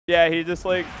Yeah, he just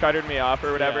like cuttered me off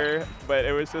or whatever, Yeah. but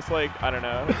it was just like, I don't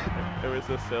know. It was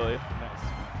just silly. Nice.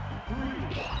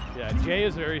 Yeah, Jay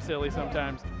is very silly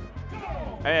sometimes.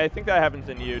 I think that happens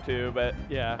in you too, but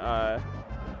yeah.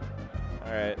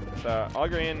 All right, so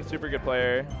AllGreen, super good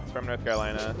player. He's from North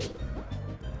Carolina.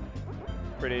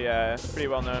 Pretty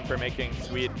well known for making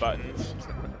sweet buttons.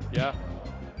 Yeah.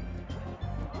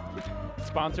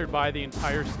 Sponsored by the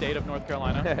entire state of North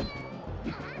Carolina.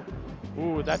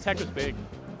 Ooh, that tech was big.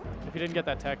 If he didn't get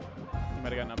that tech, he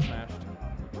might have gotten up smashed.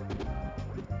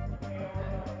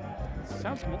 It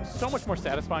sounds so much more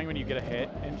satisfying when you get a hit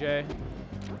in J.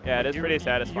 Yeah, it is pretty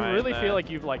satisfying. You really feel like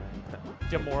you've like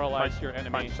demoralized your enemy.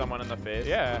 Punch someone in the face.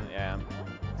 Yeah. Yeah.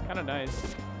 It's kind of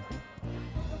nice.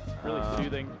 Really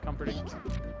soothing, comforting.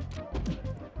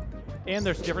 And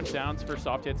there's different sounds for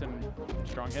soft hits and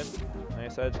strong hits.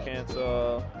 Nice edge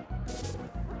cancel.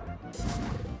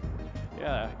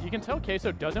 Yeah, you can tell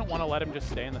Queso doesn't want to let him just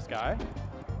stay in the sky.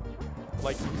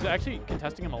 Like, he's actually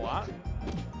contesting him a lot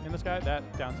in the sky. That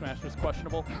down smash was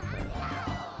questionable.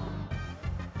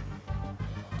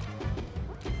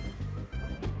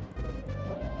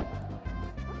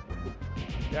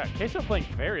 Yeah, Queso playing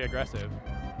very aggressive,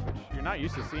 which you're not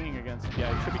used to seeing against.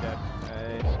 Yeah, he should be dead.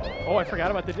 Oh, I forgot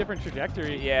about the different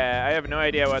trajectory. Yeah, I have no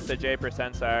idea what the J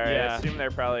percents are. Yeah. I assume they're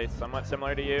probably somewhat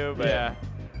similar to you, but yeah.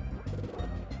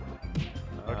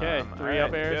 Okay, 3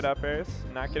 up airs. Good up airs.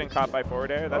 Not getting caught by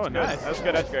forward air. That's good. Nice. That's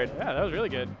good. That's good. Yeah, that was really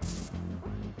good.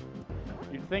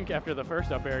 You'd think after the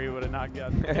first up air you would have not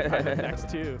gotten hit by the next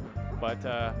two, but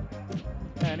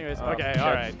anyways, okay,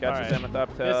 all right. Catches him with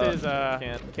up tilt. This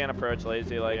is can't approach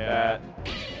lazy like that.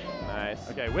 Nice.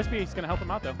 Okay, Wispy's gonna help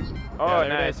him out though. Oh,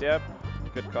 nice. Yep.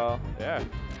 Good call. Yeah.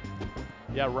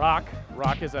 Yeah, Rock.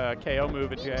 Rock is a KO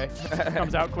move at J.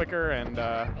 Comes out quicker and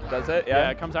does it? Yeah. Yeah,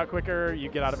 it comes out quicker. You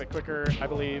get out of it quicker, I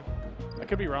believe. I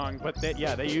could be wrong, but they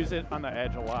use it on the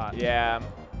edge a lot. Yeah.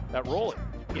 That roll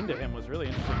into him was really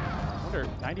interesting. I wonder,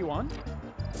 91?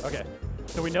 Okay,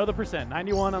 so we know the percent.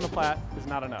 91 on the plat is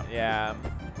not enough. Yeah.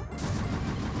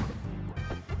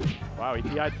 Wow, he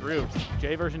DI'd through.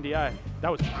 J version DI.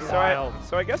 That was wild.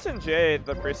 So I guess in J,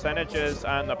 the percentages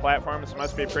on the platforms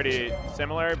must be pretty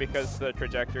similar because the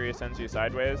trajectory sends you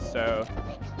sideways. So,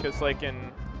 because like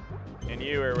in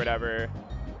U or whatever,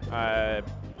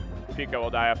 Pika will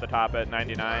die off the top at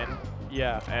 99.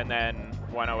 Yeah. And then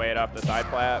 108 off the side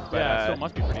plat. But, yeah, so it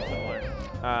must be pretty similar.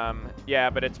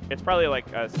 Yeah, but it's probably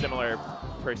like a similar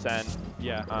percent.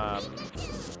 Yeah.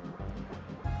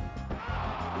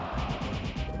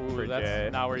 For that's J.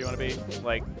 not where you want to be.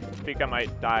 Like, Pika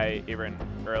might die even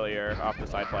earlier off the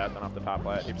side plat than off the top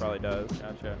plat. He probably does.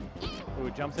 Gotcha.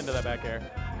 Ooh, jumps into that back air.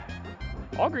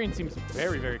 AllGreen seems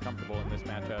very, very comfortable in this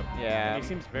matchup. Yeah. He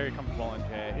seems very comfortable in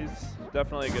J. He's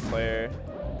definitely a good player.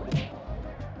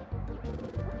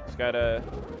 He's got a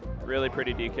really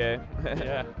pretty DK.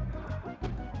 Yeah.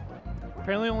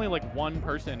 Apparently only like one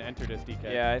person entered as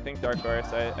DK. Yeah, I think Dark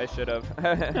Horse. I should have.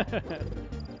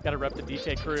 Got to rep the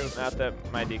DK crew. Not that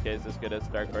my DK is as good as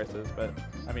Dark Horse's, but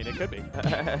I mean, it could be.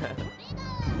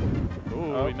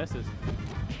 Ooh, he misses.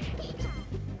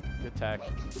 Good tech.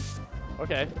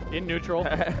 Okay, in neutral.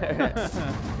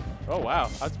 Oh, wow.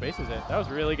 Outspaces it. That was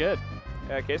really good.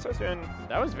 Yeah, Queso's doing...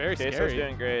 That was very scary. Queso's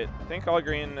doing great. I think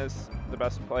AllGreen is the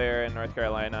best player in North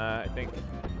Carolina. I think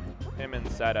him and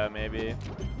Seta, maybe.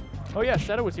 Oh, yeah,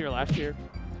 Seta was here last year.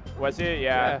 Was he?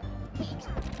 Yeah.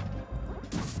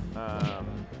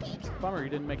 Bummer he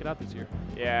didn't make it out this year.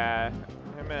 Yeah.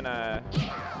 Him and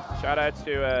shoutouts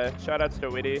to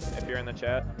Whitty if you're in the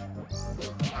chat.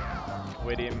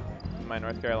 Whitty, my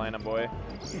North Carolina boy.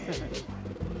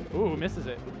 Ooh, misses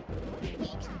it.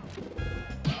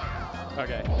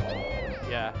 Okay.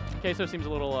 Yeah. Queso seems a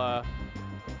little off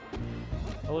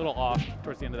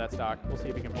towards the end of that stock. We'll see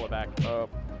if he can pull it back. Oh,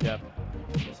 yep.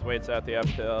 Just waits out the up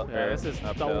tilt. Yeah, this is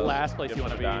the last place you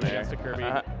want to be against a Kirby.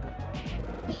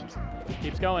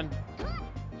 Keeps going.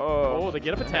 Oh, the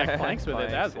get up attack flanks with it.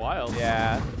 That's wild.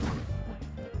 Yeah.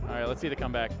 All right, let's see the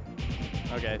comeback.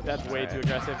 Okay, that's way too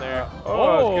aggressive there.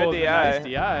 Oh, good DI. Nice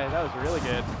DI. That was really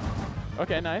good.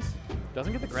 Okay, nice.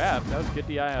 Doesn't get the grab. That was good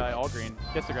DI. AllGreen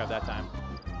gets the grab that time.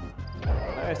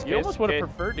 Nice. You almost would have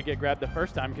preferred to get grabbed the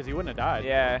first time because he wouldn't have died.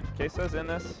 Yeah, Queso's in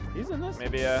this. He's in this.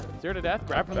 Maybe 0 to death.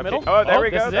 Grab from the middle. Oh, there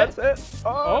we go. That's it.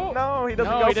 Oh, no, he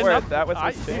doesn't go for it. That was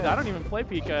his chance. I don't even play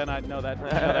Pika, and I know that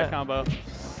that combo.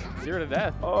 0 to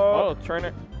death. Oh,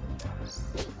 Turner.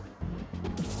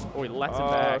 Oh, he lets him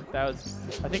back. That was.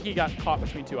 I think he got caught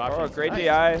between two options. Oh, great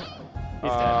DI. He's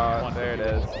dead. There it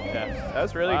is. Yeah. That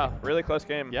was really close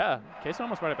game. Yeah. Queso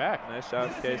almost brought it back. Nice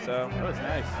shot, Queso. That was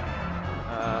nice.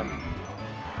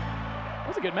 That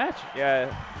was a good match. Yeah.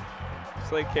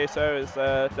 looks like Queso is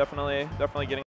definitely getting